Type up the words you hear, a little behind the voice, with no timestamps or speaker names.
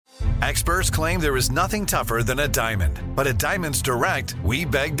Experts claim there is nothing tougher than a diamond. But at Diamonds Direct, we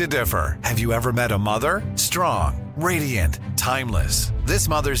beg to differ. Have you ever met a mother? Strong, radiant, timeless. This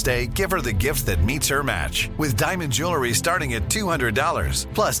Mother's Day, give her the gift that meets her match. With diamond jewelry starting at $200.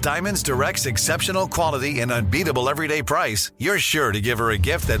 Plus Diamonds Direct's exceptional quality and unbeatable everyday price, you're sure to give her a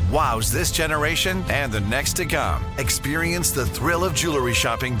gift that wows this generation and the next to come. Experience the thrill of jewelry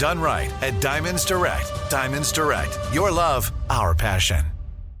shopping done right at Diamonds Direct. Diamonds Direct. Your love, our passion.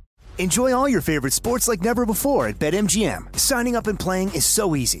 Enjoy all your favorite sports like never before at BetMGM. Signing up and playing is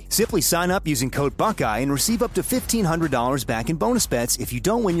so easy. Simply sign up using code Buckeye and receive up to $1,500 back in bonus bets if you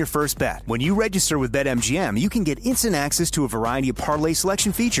don't win your first bet. When you register with BetMGM, you can get instant access to a variety of parlay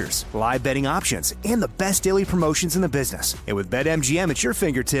selection features, live betting options, and the best daily promotions in the business. And with BetMGM at your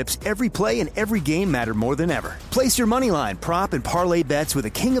fingertips, every play and every game matter more than ever. Place your moneyline, prop, and parlay bets with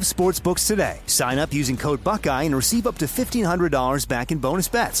the king of sportsbooks today. Sign up using code Buckeye and receive up to $1,500 back in bonus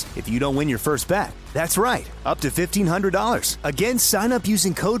bets if you don't win your first bet. That's right, up to $1,500. Again, sign up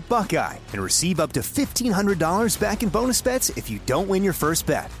using code Buckeye and receive up to $1,500 back in bonus bets if you don't win your first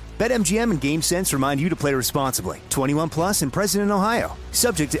bet. BetMGM and GameSense remind you to play responsibly. 21 plus and present in Ohio.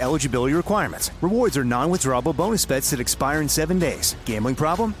 Subject to eligibility requirements. Rewards are non-withdrawable bonus bets that expire in 7 days. Gambling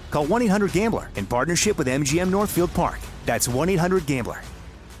problem? Call 1-800-GAMBLER in partnership with MGM Northfield Park. That's 1-800-GAMBLER.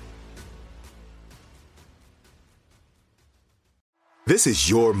 This is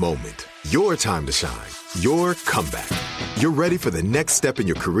your moment, your time to shine, your comeback. You're ready for the next step in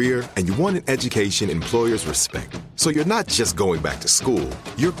your career, and you want an education employers respect. So you're not just going back to school,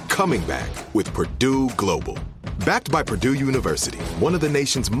 you're coming back with Purdue Global. Backed by Purdue University, one of the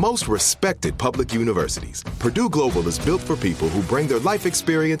nation's most respected public universities, Purdue Global is built for people who bring their life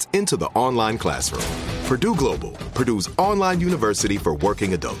experience into the online classroom. Purdue Global, Purdue's online university for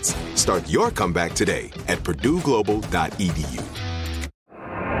working adults. Start your comeback today at purdueglobal.edu.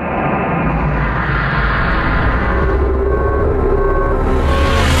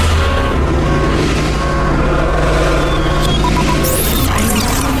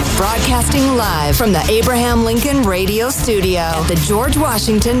 Broadcasting live from the Abraham Lincoln Radio Studio at the George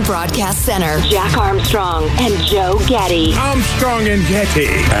Washington Broadcast Center. Jack Armstrong and Joe Getty. Armstrong and Getty.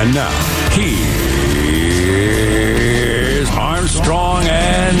 And now, here's Armstrong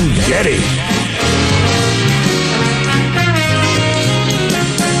and Getty.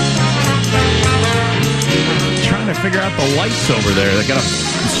 Trying to figure out the lights over there. They got a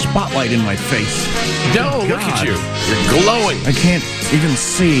spotlight in my face. No, look at you. You're glowing. I can't even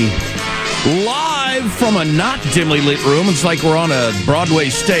see. Live from a not dimly lit room. It's like we're on a Broadway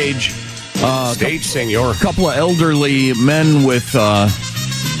stage. Stage senor. A couple of elderly men with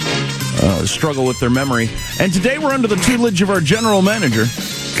struggle with their memory. And today we're under the tutelage of our general manager.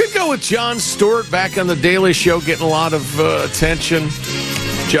 Could go with Jon Stewart back on The Daily Show, getting a lot of attention.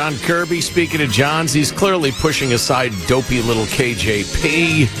 John Kirby, speaking of John's, he's clearly pushing aside dopey little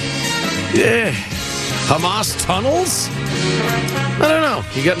KJP. Yeah. Hamas tunnels? I don't know.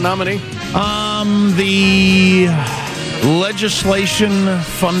 You got a nominee? The legislation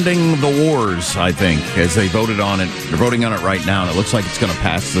funding the wars, I think, as they voted on it. They're voting on it right now, and it looks like it's going to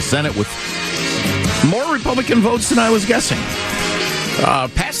pass the Senate with more Republican votes than I was guessing.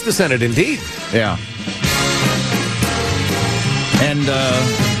 Passed the Senate, indeed. Yeah. And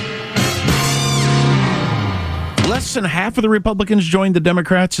less than half of the Republicans joined the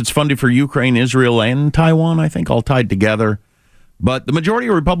Democrats. It's funded for Ukraine, Israel, and Taiwan, I think, all tied together. But the majority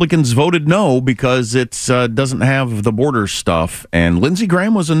of Republicans voted no because it doesn't have the border stuff. And Lindsey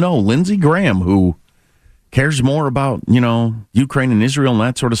Graham was a no. Lindsey Graham, who cares more about, Ukraine and Israel and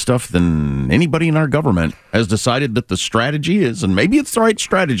that sort of stuff than anybody in our government, has decided that the strategy is, and maybe it's the right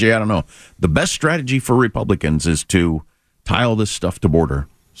strategy, I don't know, the best strategy for Republicans is to tie all this stuff to border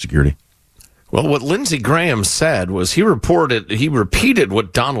security. Well, what Lindsey Graham said was he repeated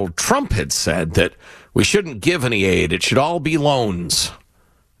what Donald Trump had said, that we shouldn't give any aid. It should all be loans.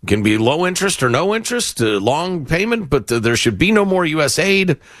 It can be low interest or no interest, long payment, but there should be no more U.S.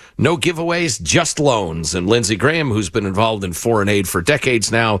 aid, no giveaways, just loans. And Lindsey Graham, who's been involved in foreign aid for decades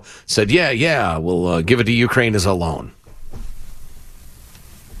now, said, yeah, we'll give it to Ukraine as a loan.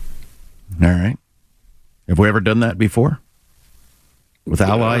 All right. Have we ever done that before? With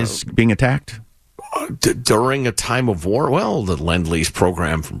allies being attacked? During a time of war? Well, the Lend-Lease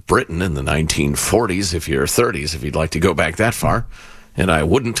program from Britain in the 1940s, if you're 30s, if you'd like to go back that far. And I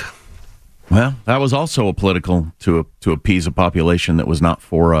wouldn't. Well, that was also a political to appease a population that was not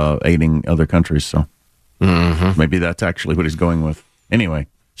for aiding other countries. So maybe that's actually what he's going with. Anyway,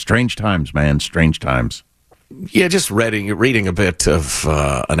 strange times, man. Strange times. Yeah, just reading a bit of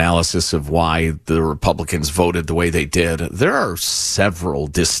analysis of why the Republicans voted the way they did. There are several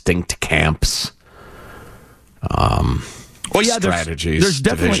distinct camps. Strategies,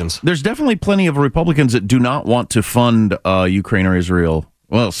 divisions. There's definitely plenty of Republicans that do not want to fund Ukraine or Israel.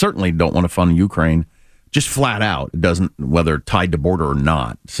 Well, certainly don't want to fund Ukraine, just flat out. It doesn't, whether tied to border or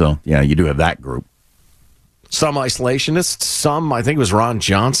not. So, yeah, you do have that group. Some isolationists, some, I think it was Ron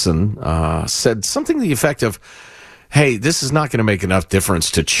Johnson, said something to the effect of, hey, this is not going to make enough difference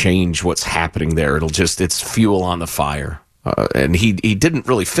to change what's happening there. It's fuel on the fire. And he didn't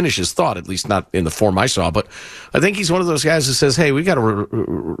really finish his thought, at least not in the form I saw. But I think he's one of those guys who says, hey, we got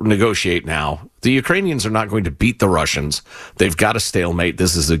to negotiate now. The Ukrainians are not going to beat the Russians. They've got a stalemate.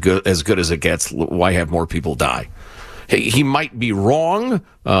 This is as good as it gets. Why have more people die? He might be wrong,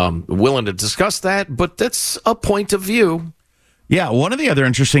 willing to discuss that, but that's a point of view. Yeah, one of the other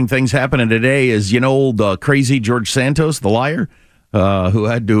interesting things happening today is, old crazy George Santos, the liar, who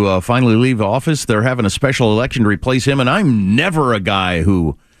had to finally leave office. They're having a special election to replace him, and I'm never a guy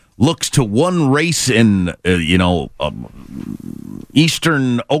who looks to one race in,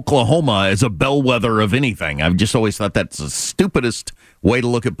 eastern Oklahoma as a bellwether of anything. I've just always thought that's the stupidest way to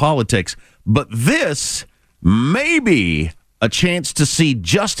look at politics. But this may be a chance to see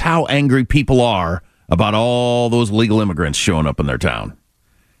just how angry people are about all those illegal immigrants showing up in their town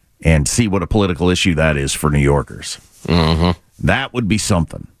and see what a political issue that is for New Yorkers. Mm-hmm. That would be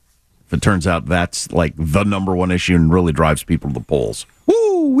something. If it turns out that's like the number one issue and really drives people to the polls.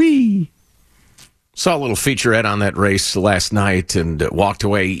 Woo-wee! Saw a little featurette on that race last night and walked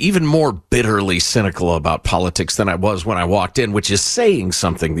away even more bitterly cynical about politics than I was when I walked in, which is saying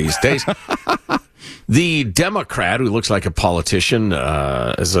something these days. The Democrat, who looks like a politician,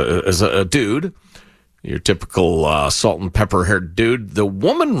 is a dude, your typical salt and pepper haired dude. The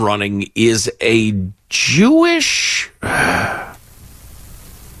woman running is a Jewish.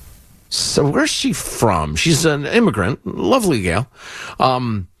 So where's she from? She's an immigrant, lovely gal.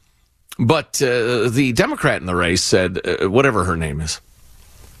 But the Democrat in the race said, whatever her name is,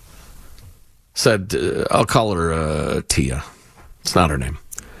 said, I'll call her Tia. It's not her name.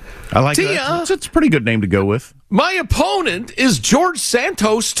 I like that. It's a pretty good name to go with. My opponent is George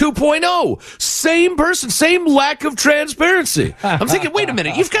Santos 2.0. Same person, same lack of transparency. I'm thinking, wait a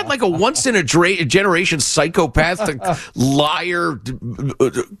minute, you've got like a once-in-a-generation psychopath, liar,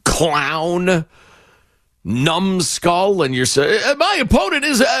 clown, numbskull, and you're saying, my opponent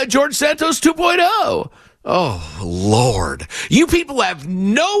is George Santos 2.0. Oh, Lord. You people have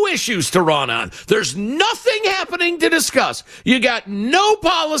no issues to run on. There's nothing happening to discuss. You got no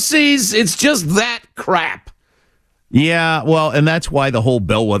policies. It's just that crap. Yeah, well, and that's why the whole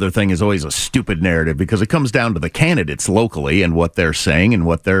bellwether thing is always a stupid narrative, because it comes down to the candidates locally and what they're saying and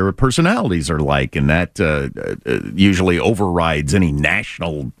what their personalities are like, and that usually overrides any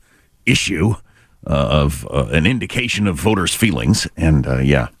national issue of an indication of voters' feelings. And,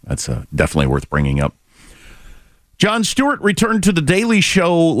 yeah, that's definitely worth bringing up. Jon Stewart returned to The Daily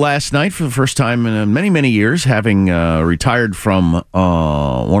Show last night for the first time in many, many years, having retired from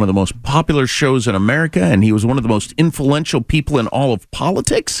one of the most popular shows in America, and he was one of the most influential people in all of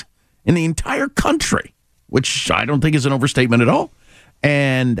politics in the entire country, which I don't think is an overstatement at all.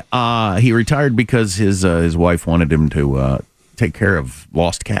 And he retired because his wife wanted him to take care of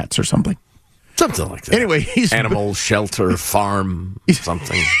lost cats or something. Something like that. Anyway, he's animal shelter, farm,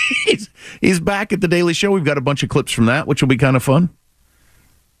 something. He's back at The Daily Show. We've got a bunch of clips from that, which will be kind of fun.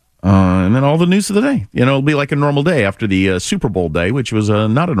 And then all the news of the day. It'll be like a normal day after the Super Bowl day, which was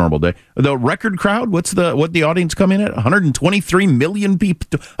not a normal day. The record crowd, what the audience come in at? 123 million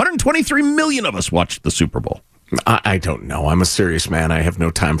people. 123 million of us watched the Super Bowl. I don't know. I'm a serious man. I have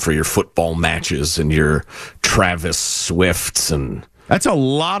no time for your football matches and your Travis Swifts and... That's a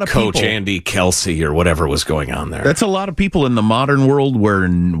lot of Coach people. Andy Kelsey or whatever was going on there. That's a lot of people in the modern world where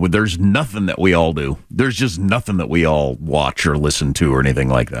there's nothing that we all do. There's just nothing that we all watch or listen to or anything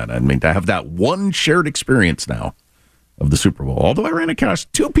like that. I mean, to have that one shared experience now of the Super Bowl. Although I ran across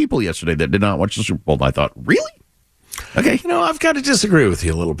two people yesterday that did not watch the Super Bowl, and I thought, really? Okay. I've got to disagree with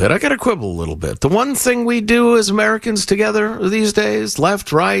you a little bit. I got to quibble a little bit. The one thing we do as Americans together these days,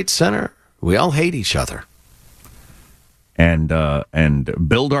 left, right, center, we all hate each other. And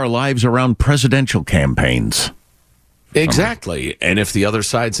build our lives around presidential campaigns. Exactly. And if the other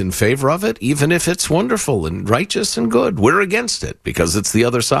side's in favor of it, even if it's wonderful and righteous and good, we're against it because it's the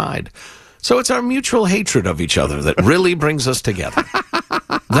other side. So it's our mutual hatred of each other that really brings us together.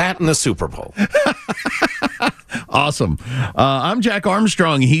 That and the Super Bowl. Awesome. I'm Jack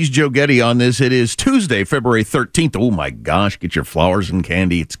Armstrong. He's Joe Getty on this. It is Tuesday, February 13th. Oh, my gosh. Get your flowers and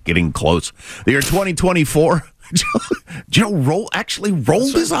candy. It's getting close. The year 2024. Joe actually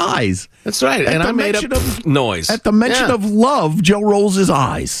rolled his eyes. That's right. And I made up noise. At the mention of love, Joe rolls his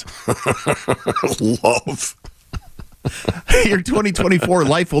eyes. Love. Year 2024,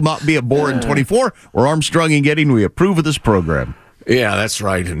 life will not be a bore in 24. We're Armstrong and Getty, and we approve of this program. Yeah, that's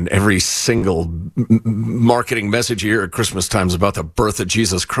right. And every single marketing message you hear at Christmas time is about the birth of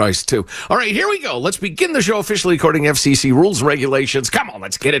Jesus Christ, too. All right, here we go. Let's begin the show officially according to FCC rules and regulations. Come on,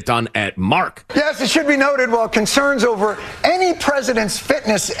 let's get it done at Mark. Yes, it should be noted, while concerns over any president's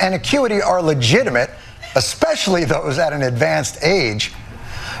fitness and acuity are legitimate, especially those at an advanced age,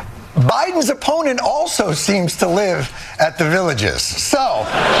 Biden's opponent also seems to live at the Villages. So,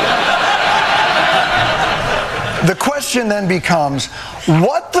 the question then becomes,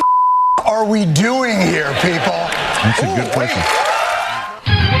 what the are we doing here, people? That's a good question.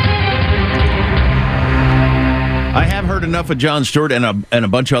 I have heard enough of Jon Stewart and a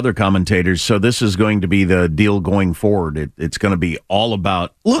bunch of other commentators, so this is going to be the deal going forward. It's going to be all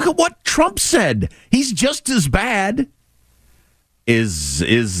about, look at what Trump said. He's just as bad.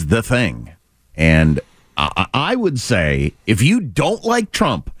 Is the thing. And I would say, if you don't like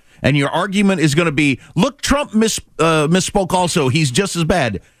Trump, and your argument is going to be, look, Trump misspoke also, he's just as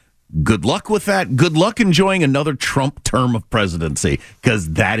bad. Good luck with that. Good luck enjoying another Trump term of presidency,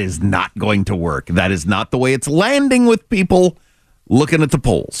 because that is not going to work. That is not the way it's landing with people looking at the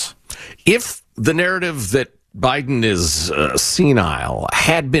polls. If the narrative that Biden is senile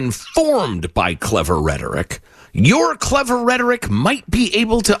had been formed by clever rhetoric, your clever rhetoric might be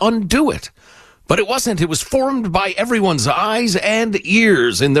able to undo it. But it wasn't. It was formed by everyone's eyes and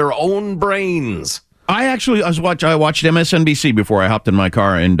ears in their own brains. I watched MSNBC before I hopped in my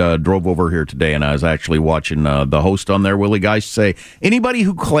car and drove over here today, and I was actually watching the host on there, Willie Geist, say, anybody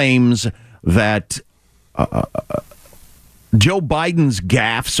who claims that Joe Biden's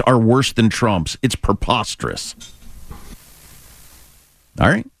gaffes are worse than Trump's, it's preposterous. All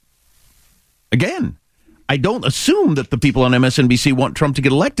right. Again, I don't assume that the people on MSNBC want Trump to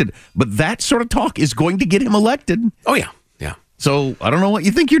get elected, but that sort of talk is going to get him elected. Oh, yeah. Yeah. So I don't know what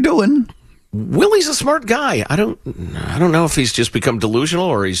you think you're doing. Willie's a smart guy. I don't know if he's just become delusional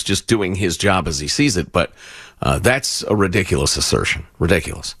or he's just doing his job as he sees it, but that's a ridiculous assertion.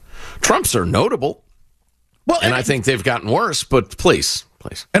 Ridiculous. Trump's are notable. Well, and I think they've gotten worse, but please.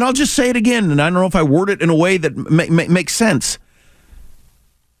 And I'll just say it again, and I don't know if I word it in a way that makes sense.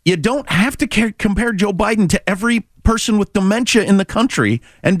 You don't have to compare Joe Biden to every person with dementia in the country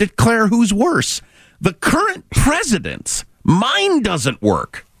and declare who's worse. The current president's mind doesn't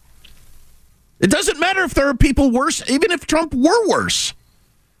work. It doesn't matter if there are people worse, even if Trump were worse.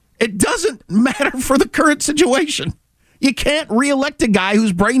 It doesn't matter for the current situation. You can't reelect a guy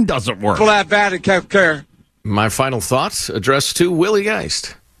whose brain doesn't work. People that bad and can't care. My final thoughts addressed to Willie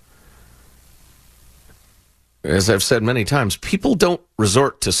Geist. As I've said many times, people don't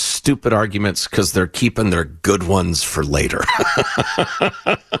resort to stupid arguments because they're keeping their good ones for later.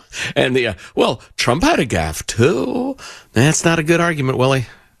 And Trump had a gaffe too. That's not a good argument, Willie.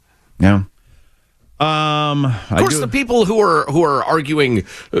 Yeah. Of course, the people who are arguing,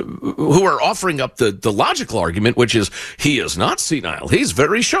 who are offering up the logical argument, which is he is not senile, he's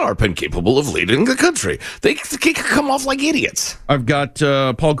very sharp and capable of leading the country. They come off like idiots. I've got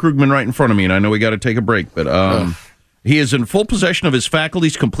Paul Krugman right in front of me, and I know we got to take a break, but he is in full possession of his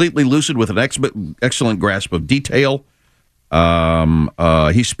faculties, completely lucid with an excellent grasp of detail.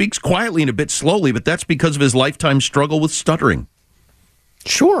 He speaks quietly and a bit slowly, but that's because of his lifetime struggle with stuttering.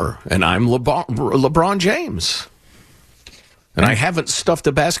 Sure, and I'm LeBron James. And I haven't stuffed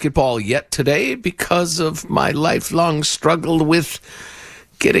a basketball yet today because of my lifelong struggle with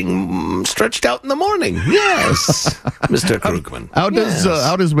getting stretched out in the morning. Yes, Mr. Krugman. How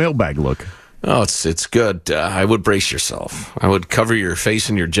does mailbag look? Oh, it's good. I would brace yourself. I would cover your face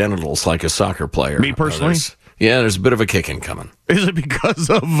and your genitals like a soccer player. Me personally? There's a bit of a kicking coming. Is it because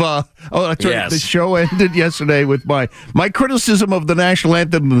of, that's right, Yes. the show ended yesterday with my criticism of the national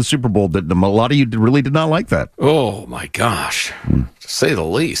anthem and the Super Bowl. A lot of you really did not like that. Oh, my gosh. To say the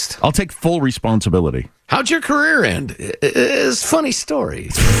least. I'll take full responsibility. How'd your career end? It's a funny story.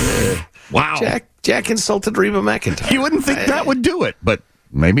 Wow. Jack insulted Reba McEntire. You wouldn't think that would do it, but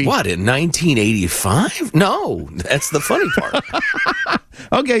maybe. What, in 1985? No, that's the funny part.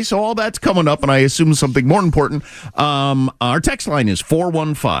 Okay, so all that's coming up, and I assume something more important. Our text line is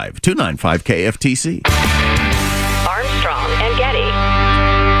 415-295-KFTC. Armstrong and Getty.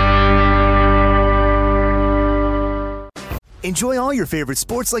 Enjoy all your favorite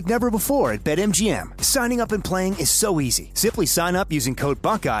sports like never before at BetMGM. Signing up and playing is so easy. Simply sign up using code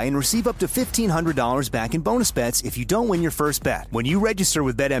Buckeye and receive up to $1,500 back in bonus bets if you don't win your first bet. When you register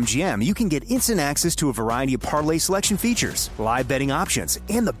with BetMGM, you can get instant access to a variety of parlay selection features, live betting options,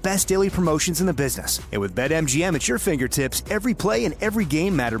 and the best daily promotions in the business. And with BetMGM at your fingertips, every play and every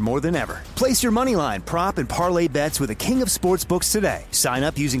game matter more than ever. Place your moneyline, prop, and parlay bets with the king of sportsbooks today. Sign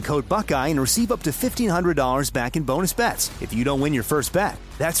up using code Buckeye and receive up to $1,500 back in bonus bets if you don't win your first bet.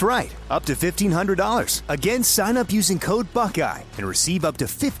 That's right, up to $1,500. Again, sign up using code Buckeye and receive up to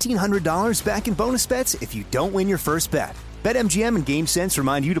 $1,500 back in bonus bets if you don't win your first bet. BetMGM and GameSense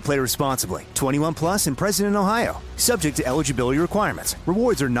remind you to play responsibly. 21 plus and present in Ohio. Subject to eligibility requirements.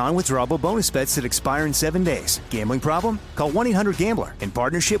 Rewards are non-withdrawable bonus bets that expire in 7 days. Gambling problem? Call 1-800-GAMBLER in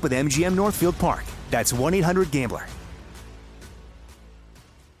partnership with MGM Northfield Park. That's 1-800-GAMBLER.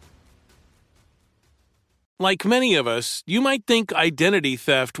 Like many of us, you might think identity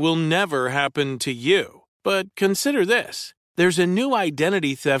theft will never happen to you. But consider this. There's a new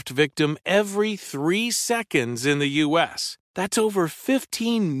identity theft victim every 3 seconds in the U.S. That's over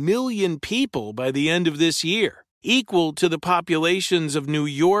 15 million people by the end of this year, equal to the populations of New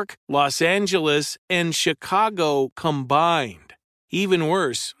York, Los Angeles, and Chicago combined. Even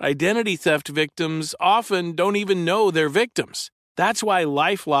worse, identity theft victims often don't even know they're victims. That's why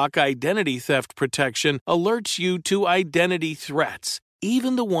LifeLock Identity Theft Protection alerts you to identity threats,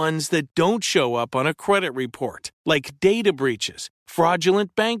 even the ones that don't show up on a credit report, like data breaches,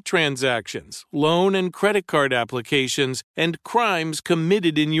 fraudulent bank transactions, loan and credit card applications, and crimes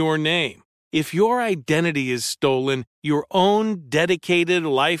committed in your name. If your identity is stolen, your own dedicated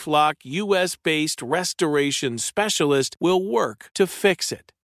LifeLock U.S.-based restoration specialist will work to fix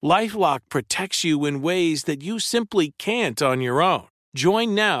it. LifeLock protects you in ways that you simply can't on your own.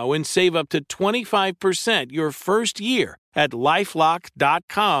 Join now and save up to 25% your first year at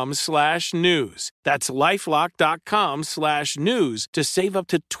LifeLock.com/news. That's LifeLock.com/news to save up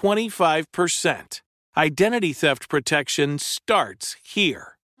to 25%. Identity theft protection starts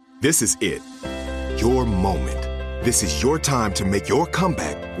here. This is it. Your moment. This is your time to make your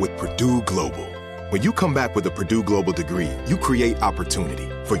comeback with Purdue Global. When you come back with a Purdue Global degree, you create opportunity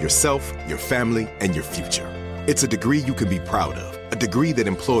for yourself, your family, and your future. It's a degree you can be proud of, a degree that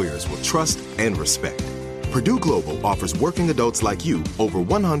employers will trust and respect. Purdue Global offers working adults like you over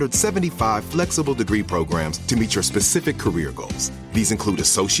 175 flexible degree programs to meet your specific career goals. These include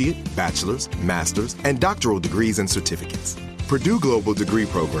associate, bachelor's, master's, and doctoral degrees and certificates. Purdue Global degree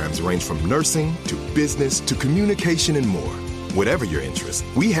programs range from nursing to business to communication and more. Whatever your interest,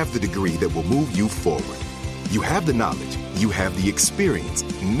 we have the degree that will move you forward. You have the knowledge, you have the experience.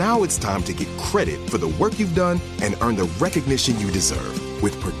 Now it's time to get credit for the work you've done and earn the recognition you deserve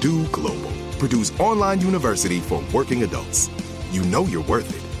with Purdue Global, Purdue's online university for working adults. You know you're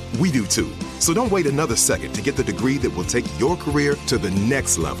worth it. We do too. So don't wait another second to get the degree that will take your career to the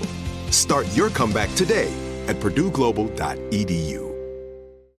next level. Start your comeback today at purdueglobal.edu.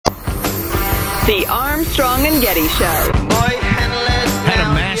 The Armstrong and Getty Show. Had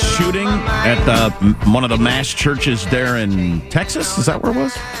a mass shooting at one of the mass churches there in Texas. Is that where it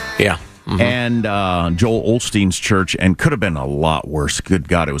was? Yeah. Mm-hmm. And Joel Osteen's church, and could have been a lot worse. Good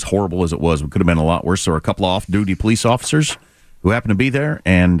God, it was horrible as it was. It could have been a lot worse. There were a couple of off-duty police officers who happened to be there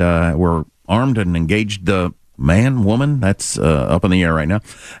and were armed and engaged the woman, that's up in the air right now,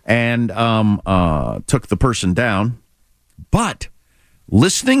 and took the person down. But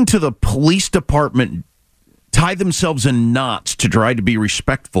listening to the police department tie themselves in knots to try to be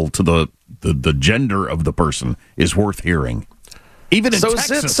respectful to the gender of the person is worth hearing. Even in Texas.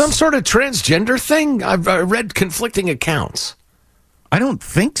 Is it some sort of transgender thing? I've read conflicting accounts. I don't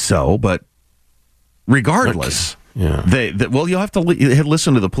think so, but regardless, okay. Yeah. Well, you'll have to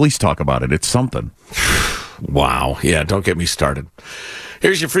listen to the police talk about it. It's something. Wow. Yeah, don't get me started.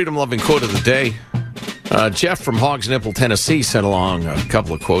 Here's your freedom-loving quote of the day. Jeff from Hogs Nipple, Tennessee, sent along a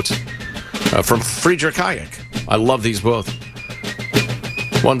couple of quotes from Friedrich Hayek. I love these both.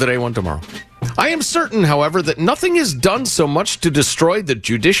 One today, one tomorrow. I am certain, however, that nothing is done so much to destroy the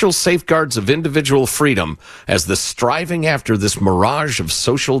judicial safeguards of individual freedom as the striving after this mirage of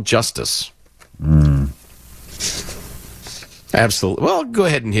social justice. Absolutely. Well, I'll go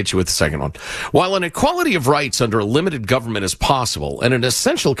ahead and hit you with the second one. While an equality of rights under a limited government is possible and an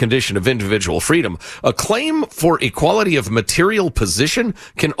essential condition of individual freedom, a claim for equality of material position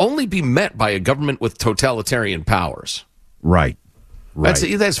can only be met by a government with totalitarian powers. Right.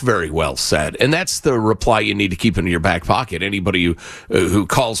 That's very well said. And that's the reply you need to keep in your back pocket. Anybody who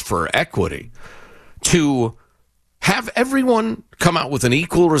calls for equity. To have everyone come out with an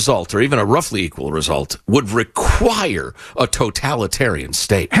equal result or even a roughly equal result would require a totalitarian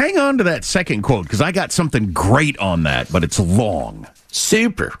state. Hang on to that second quote, because I got something great on that, but it's long.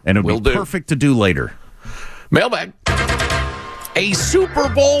 Super. And it'll be perfect to do later. Mailbag. A Super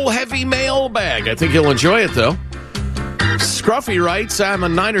Bowl heavy mailbag. I think you'll enjoy it, though. Scruffy writes, I'm a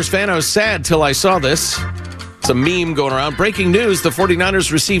Niners fan. I was sad till I saw this. It's a meme going around. Breaking news, the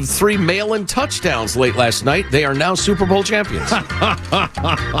 49ers received 3 mail-in touchdowns late last night. They are now Super Bowl champions.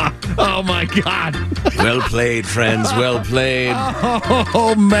 Oh, my God. Well played, friends. Well played.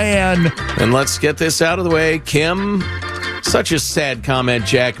 Oh, man. And let's get this out of the way. Kim, such a sad comment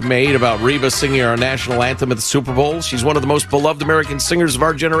Jack made about Reba singing our national anthem at the Super Bowl. She's one of the most beloved American singers of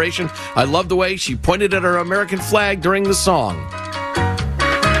our generation. I love the way she pointed at our American flag during the song.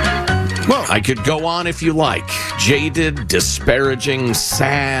 Well, I could go on if you like. Jaded, disparaging,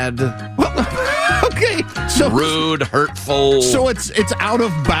 sad. Well, okay. So, rude, hurtful. So it's out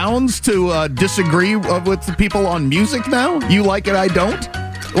of bounds to disagree with the people on music now? You like it, I don't?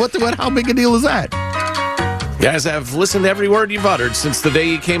 What? How big a deal is that? Guys, I've listened to every word you've uttered since the day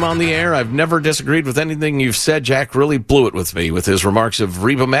you came on the air. I've never disagreed with anything you've said. Jack really blew it with me with his remarks of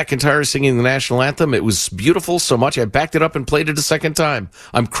Reba McEntire singing the national anthem. It was beautiful so much I backed it up and played it a second time.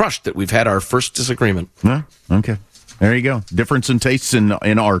 I'm crushed that we've had our first disagreement. Okay. There you go. Difference in tastes in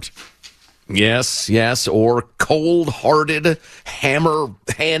art. Yes, or cold-hearted,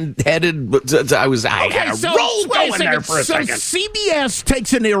 hammer-headed. I had a roll going there for a second. So CBS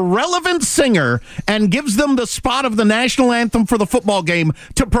takes an irrelevant singer and gives them the spot of the national anthem for the football game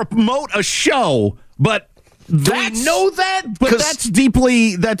to promote a show, but do we know that? But that's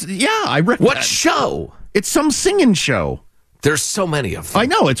I read what that. Show? It's some singing show. There's so many of them. I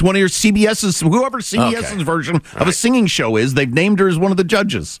know. It's one of your CBS's, whoever CBS's version of a singing show is, they've named her as one of the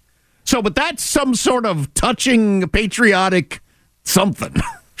judges. So, but that's some sort of touching, patriotic something.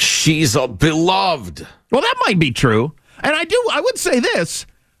 She's a beloved. Well, that might be true. And I would say this.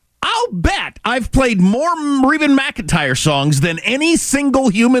 I'll bet I've played more Reba McEntire songs than any single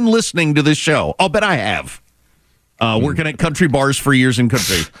human listening to this show. I'll bet I have. Working at country bars for years in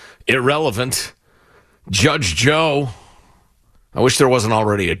country. Irrelevant. Judge Joe. I wish there wasn't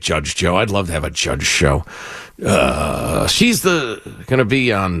already a Judge Joe. I'd love to have a Judge show. She's going to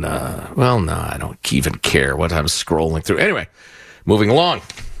be on, I don't even care what I'm scrolling through. Anyway, moving along.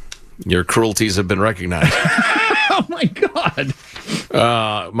 Your cruelties have been recognized. Oh, my God.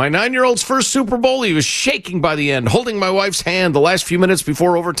 My 9-year-old's first Super Bowl, he was shaking by the end, holding my wife's hand the last few minutes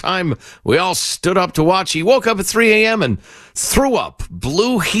before overtime. We all stood up to watch. He woke up at 3 a.m. and threw up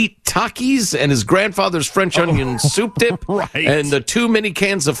blue heat Takis and his grandfather's French onion soup dip and the 2 mini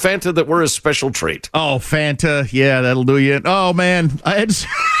cans of Fanta that were his special treat. Oh, Fanta. Yeah, that'll do you. Oh, man. I had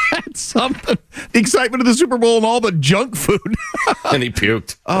something. The excitement of the Super Bowl and all the junk food. And he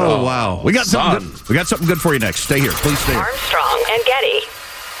puked. Oh, wow. We got something good for you next. Stay here. Please stay here. Armstrong and Getty.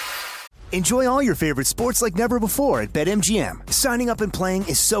 Enjoy all your favorite sports like never before at BetMGM. Signing up and playing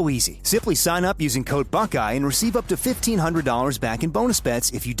is so easy. Simply sign up using code Buckeye and receive up to $1,500 back in bonus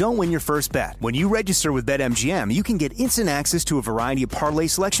bets if you don't win your first bet. When you register with BetMGM, you can get instant access to a variety of parlay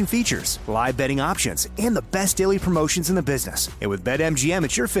selection features, live betting options, and the best daily promotions in the business. And with BetMGM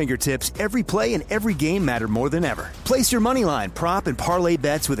at your fingertips, every play and every game matter more than ever. Place your moneyline, prop, and parlay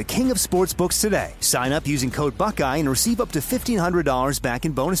bets with the king of sportsbooks today. Sign up using code Buckeye and receive up to $1,500 back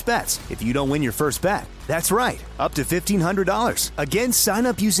in bonus bets if you don't win your first bet. That's right, up to $1,500. Again, sign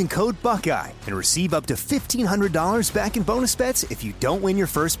up using code Buckeye and receive up to $1,500 back in bonus bets if you don't win your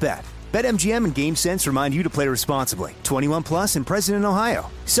first bet. BetMGM and GameSense remind you to play responsibly. 21 plus and present in Ohio.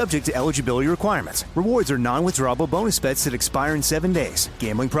 Subject to eligibility requirements. Rewards are non-withdrawable bonus bets that expire in 7 days.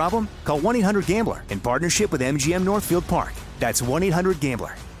 Gambling problem? Call 1-800-GAMBLER in partnership with MGM Northfield Park. That's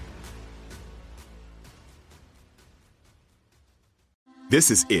 1-800-GAMBLER.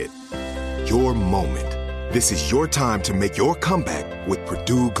 This is it. Your moment. This is your time to make your comeback with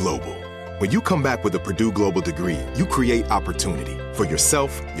Purdue Global. When you come back with a Purdue Global degree, you create opportunity for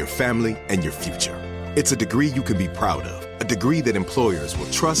yourself, your family, and your future. It's a degree you can be proud of, a degree that employers will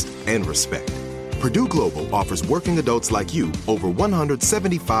trust and respect. Purdue Global offers working adults like you over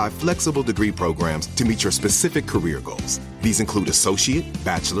 175 flexible degree programs to meet your specific career goals. These include associate,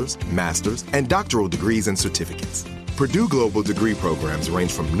 bachelor's, master's, and doctoral degrees and certificates. Purdue Global degree programs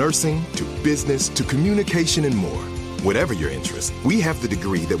range from nursing to business to communication and more. Whatever your interest, we have the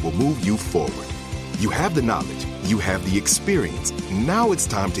degree that will move you forward. You have the knowledge, you have the experience. Now it's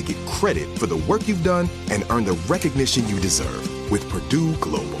time to get credit for the work you've done and earn the recognition you deserve with Purdue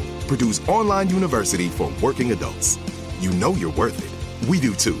Global, Purdue's online university for working adults. You know you're worth it. We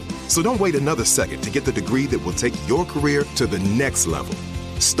do too. So don't wait another second to get the degree that will take your career to the next level.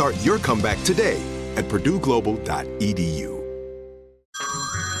 Start your comeback today at PurdueGlobal.edu.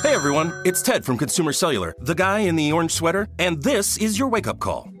 Hey everyone, it's Ted from Consumer Cellular, the guy in the orange sweater, and this is your wake-up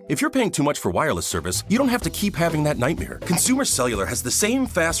call. If you're paying too much for wireless service, you don't have to keep having that nightmare. Consumer Cellular has the same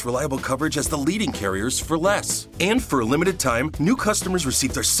fast, reliable coverage as the leading carriers for less. And for a limited time, new customers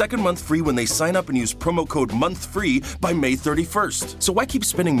receive their second month free when they sign up and use promo code MONTHFREE by May 31st. So why keep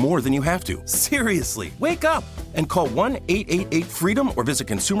spending more than you have to? Seriously, wake up and call 1-888-FREEDOM or visit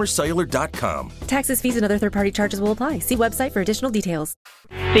consumercellular.com. Taxes, fees, and other third-party charges will apply. See website for additional details.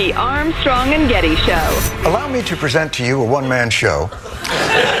 The Armstrong and Getty Show. Allow me to present to you a one-man show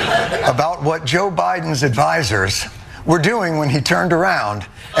about what Joe Biden's advisors were doing when he turned around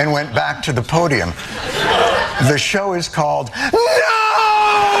and went back to the podium. The show is called No!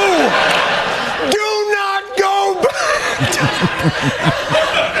 Do not go back!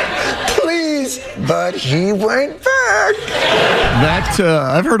 Please, but he went back.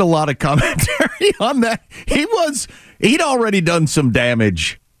 I've heard a lot of commentary on that. He'd already done some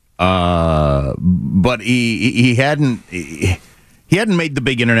damage, but he hadn't made the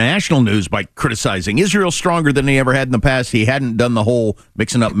big international news by criticizing Israel stronger than he ever had in the past. He hadn't done the whole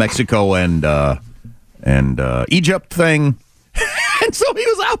mixing up Mexico and Egypt thing. And so he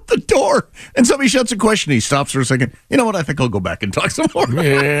was out the door, and somebody shuts a question. He stops for a second. You know what? I think I'll go back and talk some more.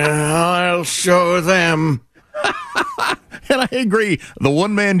 Yeah, I'll show them. And I agree. The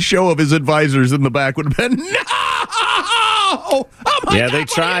one-man show of his advisors in the back would have been, no! Oh my God, they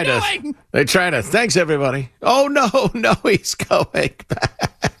tried to. They tried to. Thanks, everybody. Oh, no, he's going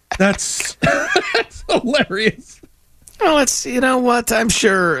back. That's hilarious. Well, you know what? I'm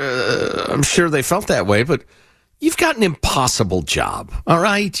sure they felt that way, but you've got an impossible job, all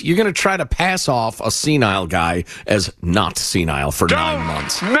right? You're going to try to pass off a senile guy as not senile for 9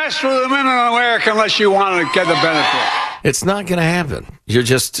 months. Don't mess with the men in America unless you want to get the benefit. It's not going to happen. You're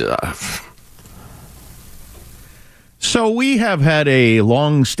just... So we have had a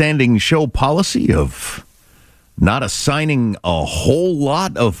long-standing show policy of not assigning a whole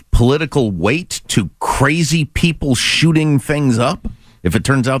lot of political weight to crazy people shooting things up, if it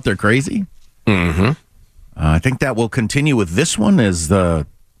turns out they're crazy. Mm-hmm. I think that will continue with this one, as the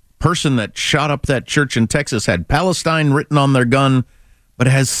person that shot up that church in Texas had Palestine written on their gun, but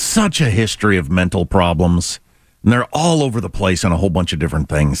has such a history of mental problems, and they're all over the place on a whole bunch of different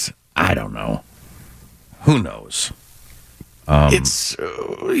things. I don't know. Who knows? It's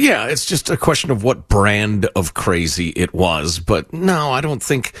just a question of what brand of crazy it was. But no, I don't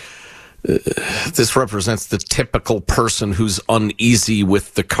think this represents the typical person who's uneasy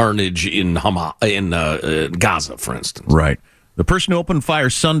with the carnage in Gaza, for instance. Right. The person who opened fire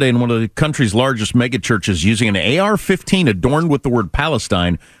Sunday in one of the country's largest megachurches using an AR-15 adorned with the word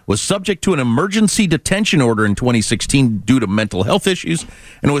Palestine was subject to an emergency detention order in 2016 due to mental health issues,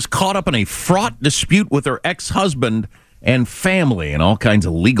 and was caught up in a fraught dispute with her ex-husband and family and all kinds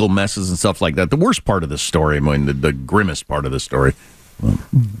of legal messes and stuff like that. The worst part of this story, I mean, the grimmest part of the story, well,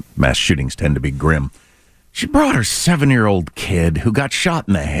 mass shootings tend to be grim. She brought her 7-year-old kid who got shot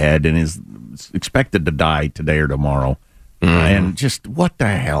in the head and is expected to die today or tomorrow. And just, what the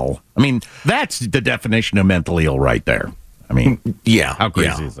hell? I mean, that's the definition of mentally ill right there. I mean, yeah. How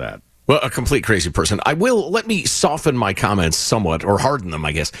crazy is that? Well, a complete crazy person. Let me soften my comments somewhat, or harden them,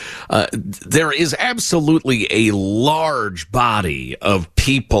 I guess. There is absolutely a large body of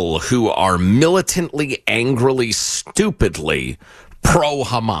people who are militantly, angrily, stupidly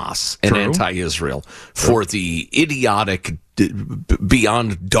pro-Hamas and anti-Israel for the idiotic,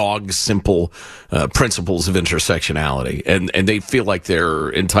 beyond dog simple principles of intersectionality, and they feel like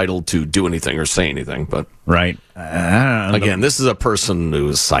they're entitled to do anything or say anything. But right, again, this is a person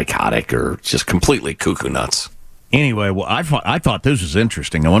who's psychotic or just completely cuckoo nuts. Anyway, well, I thought this was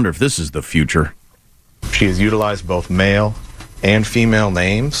interesting. I wonder if this is the future. She has utilized both male and female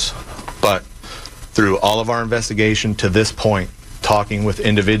names, but through all of our investigation to this point, talking with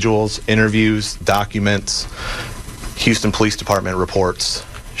individuals, interviews, documents, Houston Police Department reports,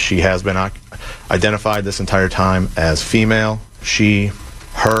 she has been identified this entire time as female, she,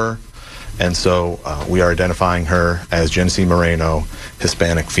 her, and so we are identifying her as Genesee Moreno,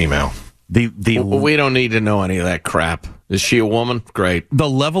 Hispanic female. We don't need to know any of that crap. Is she a woman? Great. The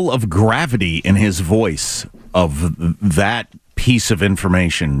level of gravity in his voice of that piece of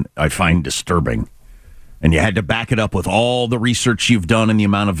information I find disturbing. And you had to back it up with all the research you've done and the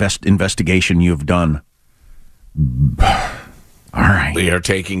amount of investigation you've done. All right. We are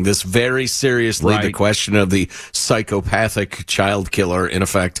taking this very seriously. Right. The question of the psychopathic child killer, in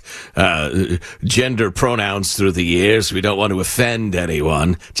effect, gender pronouns through the years. We don't want to offend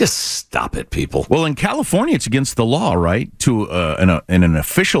anyone. Just stop it, people. Well, in California, it's against the law, right, to in an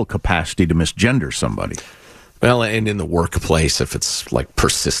official capacity to misgender somebody. Well, and in the workplace, if it's like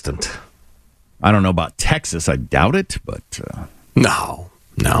persistent. I don't know about Texas. I doubt it, but No.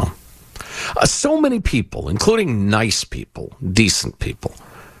 So many people, including nice people, decent people,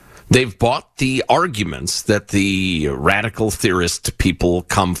 they've bought the arguments that the radical theorist people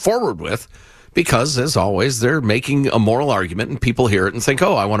come forward with because, as always, they're making a moral argument and people hear it and think,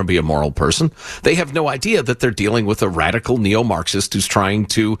 oh, I want to be a moral person. They have no idea that they're dealing with a radical neo-Marxist who's trying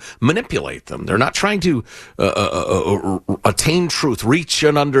to manipulate them. They're not trying to attain truth, reach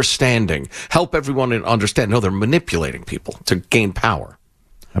an understanding, help everyone understand. No, they're manipulating people to gain power.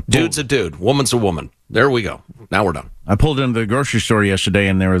 Dude's a dude, woman's a woman. There we go. Now we're done. I pulled into the grocery store yesterday,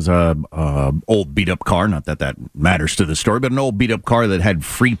 and there was a old beat-up car. Not that that matters to the story, but an old beat-up car that had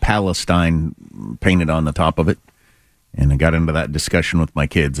Free Palestine painted on the top of it. And I got into that discussion with my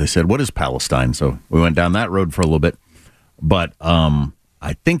kids. They said, what is Palestine? So we went down that road for a little bit. But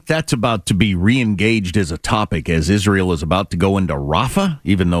I think that's about to be re-engaged as a topic as Israel is about to go into Rafah,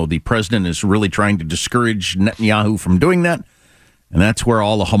 even though the president is really trying to discourage Netanyahu from doing that. And that's where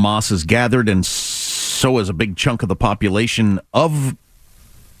all of Hamas is gathered, and so is a big chunk of the population of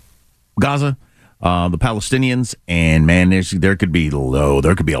Gaza, the Palestinians. And man, there could be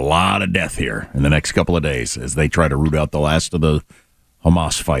a lot of death here in the next couple of days as they try to root out the last of the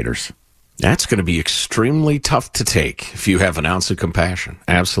Hamas fighters. That's going to be extremely tough to take if you have an ounce of compassion.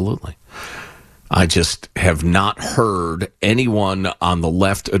 Absolutely. I just have not heard anyone on the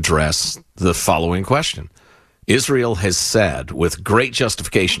left address the following question. Israel has said, with great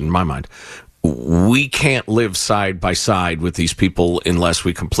justification in my mind, we can't live side by side with these people unless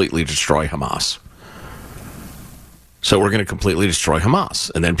we completely destroy Hamas. So we're going to completely destroy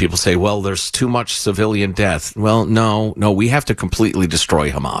Hamas. And then people say, well, there's too much civilian death. Well, no, we have to completely destroy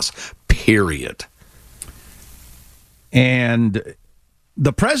Hamas, period. And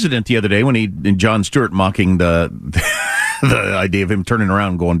the president the other day, when Jon Stewart mocking the idea of him turning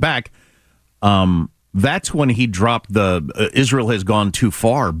around and going back, that's when he dropped the Israel has gone too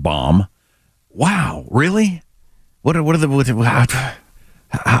far bomb. Wow, really?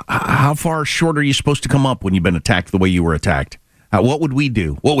 How far short are you supposed to come up when you've been attacked the way you were attacked? What would we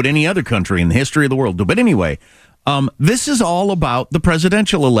do? What would any other country in the history of the world do? But anyway, this is all about the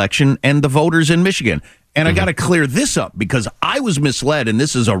presidential election and the voters in Michigan. And I got to clear this up because I was misled, and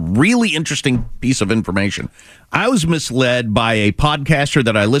this is a really interesting piece of information. I was misled by a podcaster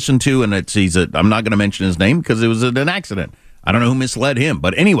that I listened to, and I'm not going to mention his name because it was an accident. I don't know who misled him,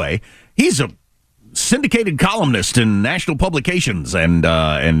 but anyway, he's a syndicated columnist in national publications and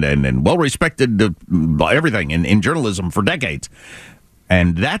well respected by everything in journalism for decades.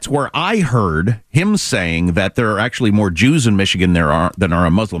 And that's where I heard him saying that there are actually more Jews in Michigan than there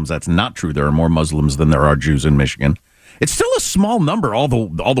are Muslims. That's not true. There are more Muslims than there are Jews in Michigan. It's still a small number all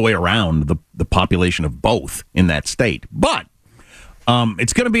the way around the population of both in that state. But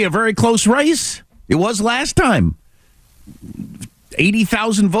it's going to be a very close race. It was last time.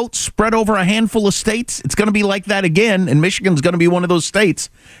 80,000 votes spread over a handful of states. It's going to be like that again, and Michigan's going to be one of those states.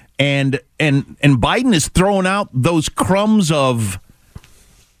 And Biden is throwing out those crumbs of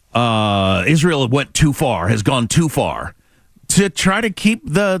Israel went too far, has gone too far, to try to keep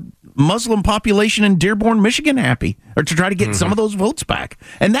the Muslim population in Dearborn, Michigan happy, or to try to get some of those votes back.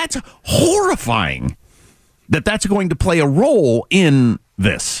 And that's horrifying that's going to play a role in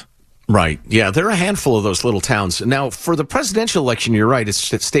this. Right. Yeah, there are a handful of those little towns. Now, for the presidential election, you're right,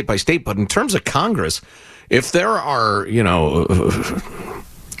 it's state by state. But in terms of Congress, if there are,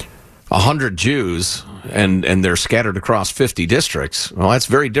 100 Jews and they're scattered across 50 districts, well, that's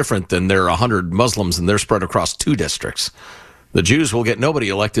very different than there are 100 Muslims and they're spread across 2 districts. The Jews will get nobody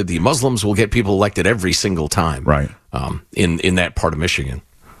elected. The Muslims will get people elected every single time. Right. In that part of Michigan.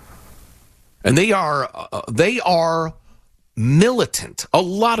 And they are militant. A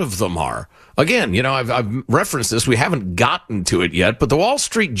lot of them are. Again, I've referenced this. We haven't gotten to it yet, but the Wall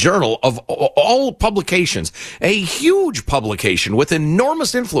Street Journal, of all publications, a huge publication with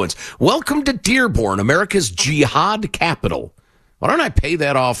enormous influence. Welcome to Dearborn, America's jihad capital. Why don't I pay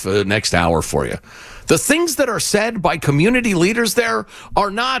that off next hour for you? The things that are said by community leaders there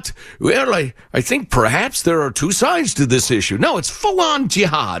are not, well, I think perhaps there are 2 sides to this issue. No, it's full-on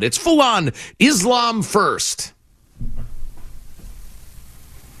jihad. It's full-on Islam first.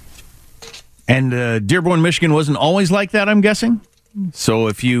 And Dearborn, Michigan wasn't always like that, I'm guessing? So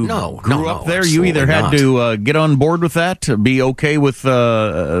if you grew up there, you either absolutely had not. to get on board with that, to be okay with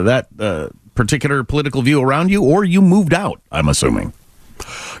that particular political view around you, or you moved out, I'm assuming.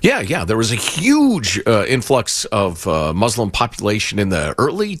 Yeah. There was a huge influx of Muslim population in the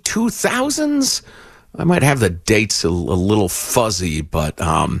early 2000s. I might have the dates a little fuzzy, but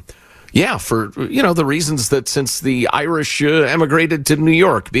for the reasons that since the Irish emigrated to New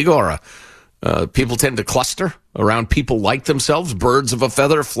York, Bigora, people tend to cluster around people like themselves. Birds of a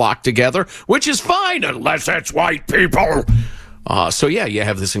feather flock together, which is fine unless it's white people. You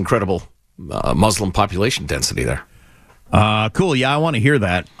have this incredible Muslim population density there. Cool. Yeah, I want to hear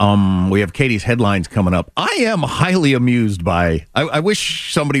that. We have Katie's headlines coming up. I am highly amused by, I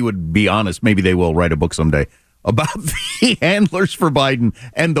wish somebody would be honest, maybe they will write a book someday, about the handlers for Biden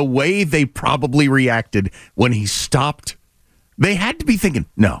and the way they probably reacted when he stopped. They had to be thinking,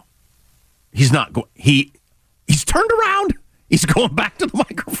 no, he's not going, he's turned around. He's going back to the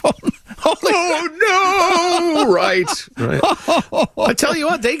microphone. Oh, no! Right. I tell you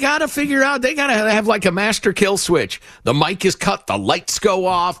what, they got to figure out, they got to have like a master kill switch. The mic is cut, the lights go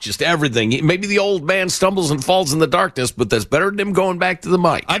off, just everything. Maybe the old man stumbles and falls in the darkness, but that's better than him going back to the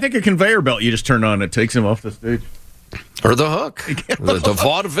mic. I think a conveyor belt you just turn on, it takes him off the stage. Or the hook. The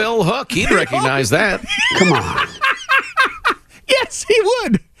vaudeville hook. He'd recognize that. Come on. Yes, he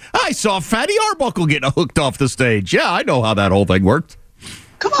would. I saw Fatty Arbuckle getting hooked off the stage. Yeah, I know how that whole thing worked.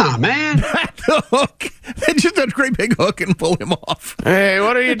 Come on, man. The hook. They just had a great big hook and pull him off. Hey,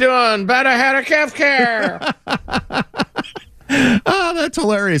 what are you doing? Better had a calf care. Oh, that's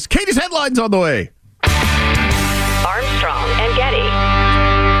hilarious. Katie's headlines on the way. Armstrong and Getty.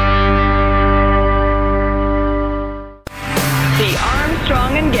 The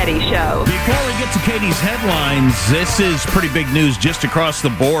Armstrong and Getty Show. Before we get to Katie's headlines, this is pretty big news just across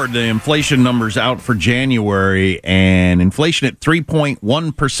the board. The inflation numbers out for January, and inflation at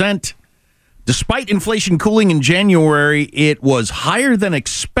 3.1%. Despite inflation cooling in January, it was higher than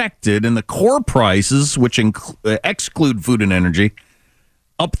expected, and the core prices, which exclude food and energy,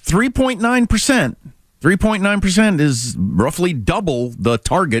 up 3.9%. 3.9% is roughly double the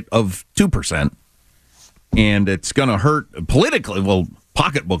target of 2%. And it's going to hurt politically. Well,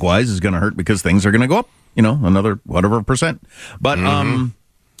 pocketbook-wise, is going to hurt because things are going to go up, another whatever percent. But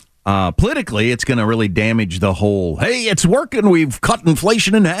politically, it's going to really damage the whole, hey, it's working, we've cut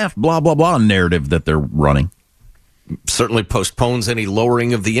inflation in half, blah, blah, blah, narrative that they're running. Certainly postpones any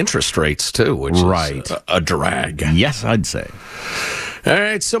lowering of the interest rates, too, which is a drag. Yes, I'd say. All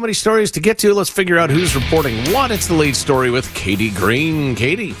right, so many stories to get to. Let's figure out who's reporting what. It's the lead story with Katie Green.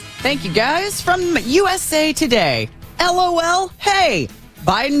 Katie. Thank you, guys. From USA Today. LOL, hey,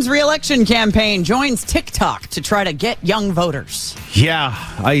 Biden's re-election campaign joins TikTok to try to get young voters. Yeah,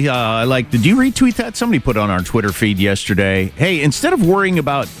 I like, did you retweet that? Somebody put on our Twitter feed yesterday. Hey, instead of worrying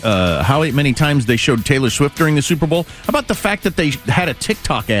about how many times they showed Taylor Swift during the Super Bowl, how about the fact that they had a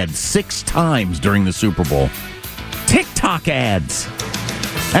TikTok ad 6 times during the Super Bowl? TikTok ads.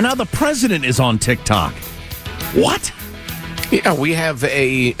 And now the president is on TikTok. What? Yeah, we have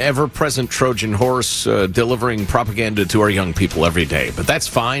a ever-present Trojan horse delivering propaganda to our young people every day. But that's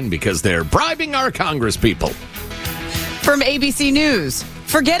fine because they're bribing our Congress people. From ABC News,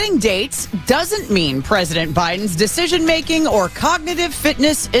 forgetting dates doesn't mean President Biden's decision-making or cognitive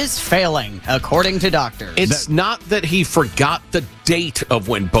fitness is failing, according to doctors. It's not that he forgot the date of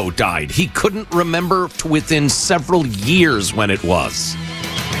when Bo died. He couldn't remember within several years when it was.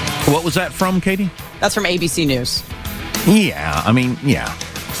 What was that from, Katie? That's from ABC News. Yeah, I mean, yeah.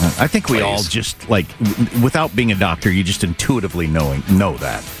 I think we all just, without being a doctor, you just intuitively know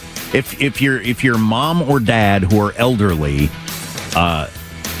that. If your mom or dad who are elderly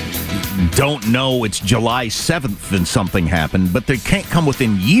don't know it's July 7th then something happened, but they can't come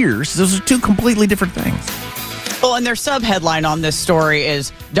within years, those are two completely different things. Well, and their sub-headline on this story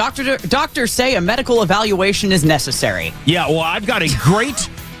is, Doctors say a medical evaluation is necessary. Yeah, well, I've got a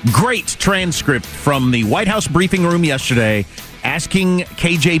great transcript from the White House briefing room yesterday asking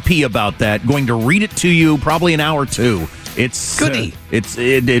KJP about that. Going to read it to you probably an hour or two. It's goody. It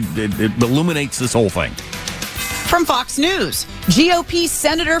illuminates this whole thing. From Fox News, GOP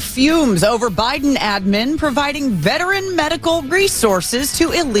senator fumes over Biden admin providing veteran medical resources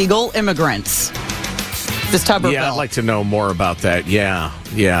to illegal immigrants. This Tuberville. Yeah, I'd like to know more about that. Yeah.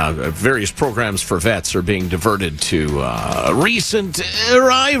 Various programs for vets are being diverted to recent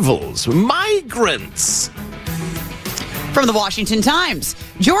arrivals, migrants. From the Washington Times,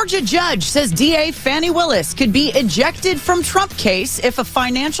 Georgia judge says DA Fani Willis could be ejected from Trump case if a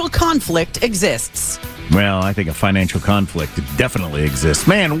financial conflict exists. Well, I think a financial conflict definitely exists.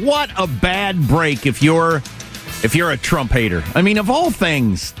 Man, what a bad break if you're if you're a Trump hater. I mean, of all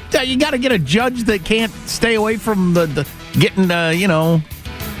things, you got to get a judge that can't stay away from the getting, your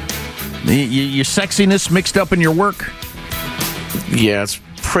sexiness mixed up in your work. Yeah, it's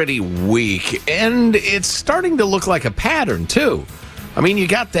pretty weak. And it's starting to look like a pattern, too. I mean, you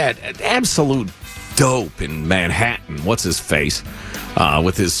got that absolute dope in Manhattan. What's his face?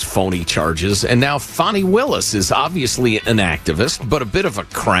 With his phony charges. And now Fonnie Willis is obviously an activist, but a bit of a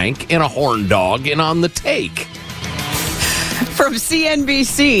crank and a horn dog and on the take. From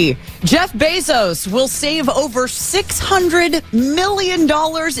CNBC, Jeff Bezos will save over $600 million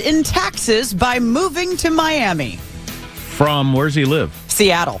in taxes by moving to Miami. From where's he live?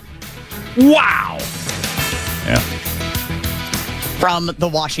 Seattle. Wow. Yeah. From the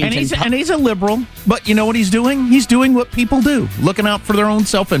Washington Post. And he's a liberal, but you know what he's doing? He's doing what people do, looking out for their own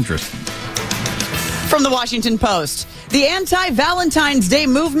self-interest. From the Washington Post, the anti-Valentine's Day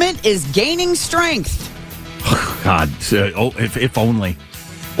movement is gaining strength. God, if only.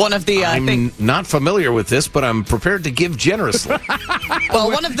 One of the I'm not familiar with this, but I'm prepared to give generously.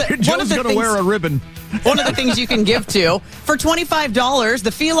 Well, one of the going to wear a ribbon. One of the things you can give to for $25,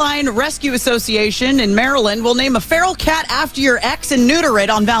 the Feline Rescue Association in Maryland will name a feral cat after your ex and neuter it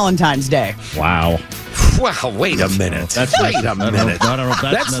on Valentine's Day. Wow. Well, wait a minute. Wait a minute. I don't know if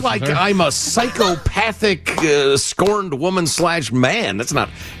that's like I'm a psychopathic, scorned woman / man. That's not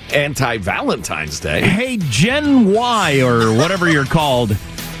anti-Valentine's Day. Hey, Gen Y or whatever you're called.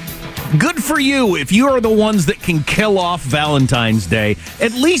 Good for you if you are the ones that can kill off Valentine's Day,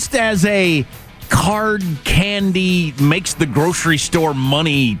 at least as a card candy makes the grocery store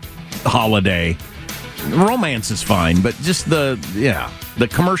money holiday. Romance is fine, but just the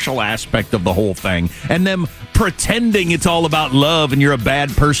commercial aspect of the whole thing and them pretending it's all about love and you're a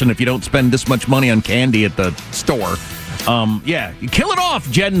bad person if you don't spend this much money on candy at the store. You kill it off,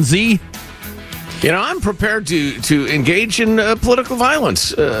 Gen Z. You know, I'm prepared to engage in political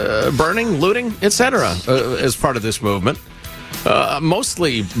violence, burning, looting, etc. As part of this movement.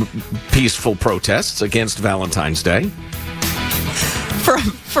 Mostly peaceful protests against Valentine's Day.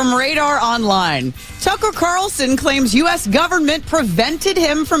 From Radar Online, Tucker Carlson claims U.S. government prevented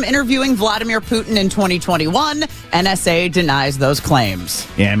him from interviewing Vladimir Putin in 2021. NSA denies those claims.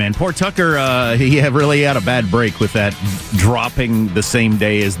 Yeah, man, poor Tucker, he really had a bad break with that dropping the same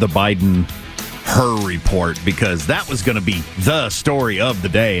day as the Biden her report, because that was going to be the story of the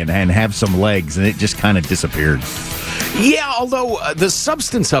day and have some legs, and it just kind of disappeared. Yeah, although the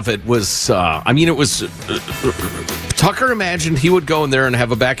substance of it was, it was, Tucker imagined he would go in there and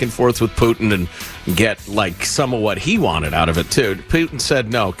have a back and forth with Putin and get, like, some of what he wanted out of it, too. Putin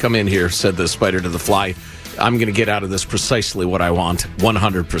said, no, come in here, said the spider to the fly. I'm going to get out of this precisely what I want,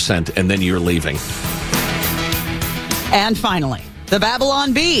 100%, and then you're leaving. And finally, the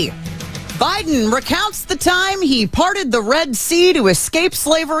Babylon Bee. Biden recounts the time he parted the Red Sea to escape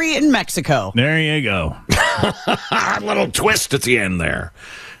slavery in Mexico. There you go. A little twist at the end there.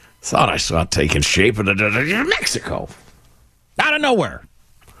 Thought I saw it taking shape in Mexico. Out of nowhere.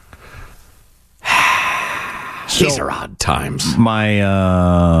 These are odd times. So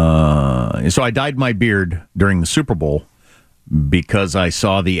I dyed my beard during the Super Bowl because I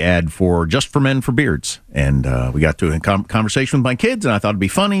saw the ad for Just for Men for Beards. And we got to a conversation with my kids, and I thought it'd be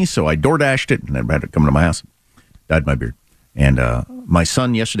funny, so I DoorDashed it, and everybody had to come to my house. Dyed my beard. And my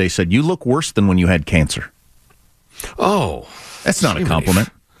son yesterday said, you look worse than when you had cancer. Oh. That's not a compliment.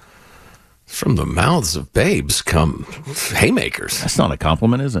 From the mouths of babes come haymakers. That's not a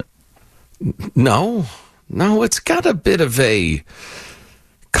compliment, is it? No, it's got a bit of a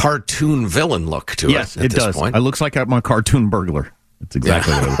cartoon villain look to it. Yes, it does. It looks like I'm a cartoon burglar. That's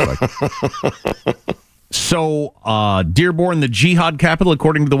exactly what it looks like. So, Dearborn, the jihad capital,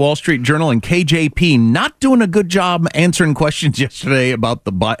 according to the Wall Street Journal, and KJP not doing a good job answering questions yesterday about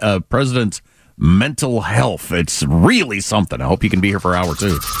the president's mental health. It's really something. I hope you can be here for hour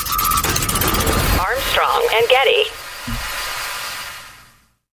 2. Armstrong and Getty.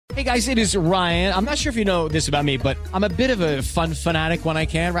 Hey guys, it is Ryan. I'm not sure if you know this about me, but I'm a bit of a fun fanatic when I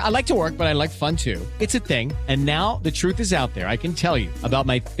can. I like to work, but I like fun too. It's a thing. And now the truth is out there. I can tell you about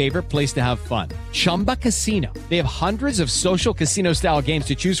my favorite place to have fun. Chumba Casino. They have hundreds of social casino style games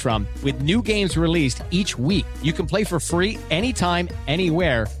to choose from with new games released each week. You can play for free anytime,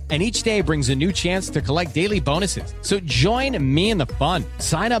 anywhere. And each day brings a new chance to collect daily bonuses. So join me in the fun.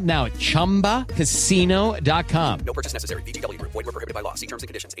 Sign up now at ChumbaCasino.com. No purchase necessary. VGW Group. Void where prohibited by law. See terms and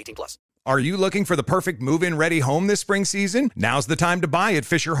conditions. 18+. Are you looking for the perfect move-in ready home this spring season? Now's the time to buy at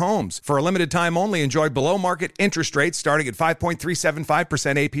Fisher Homes. For a limited time only, enjoy below-market interest rates starting at 5.375%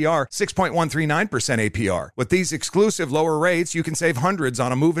 APR, 6.139% APR. With these exclusive lower rates, you can save hundreds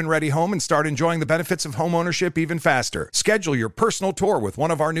on a move-in ready home and start enjoying the benefits of home ownership even faster. Schedule your personal tour with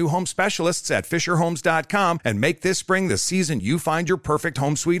one of our new home specialists at FisherHomes.com and make this spring the season you find your perfect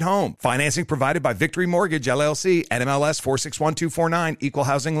home sweet home. Financing provided by Victory Mortgage, LLC, NMLS 461249, Equal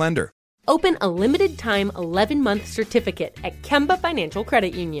Housing Lender. Open a limited-time 11-month certificate at Kemba Financial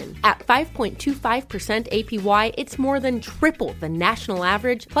Credit Union. At 5.25% APY, it's more than triple the national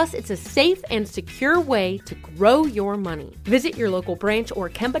average, plus it's a safe and secure way to grow your money. Visit your local branch or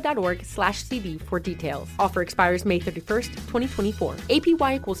kemba.org/cb for details. Offer expires May 31st, 2024.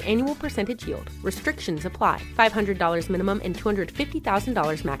 APY equals annual percentage yield. Restrictions apply. $500 minimum and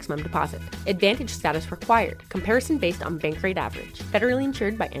 $250,000 maximum deposit. Advantage status required. Comparison based on bank rate average. Federally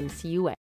insured by NCUA.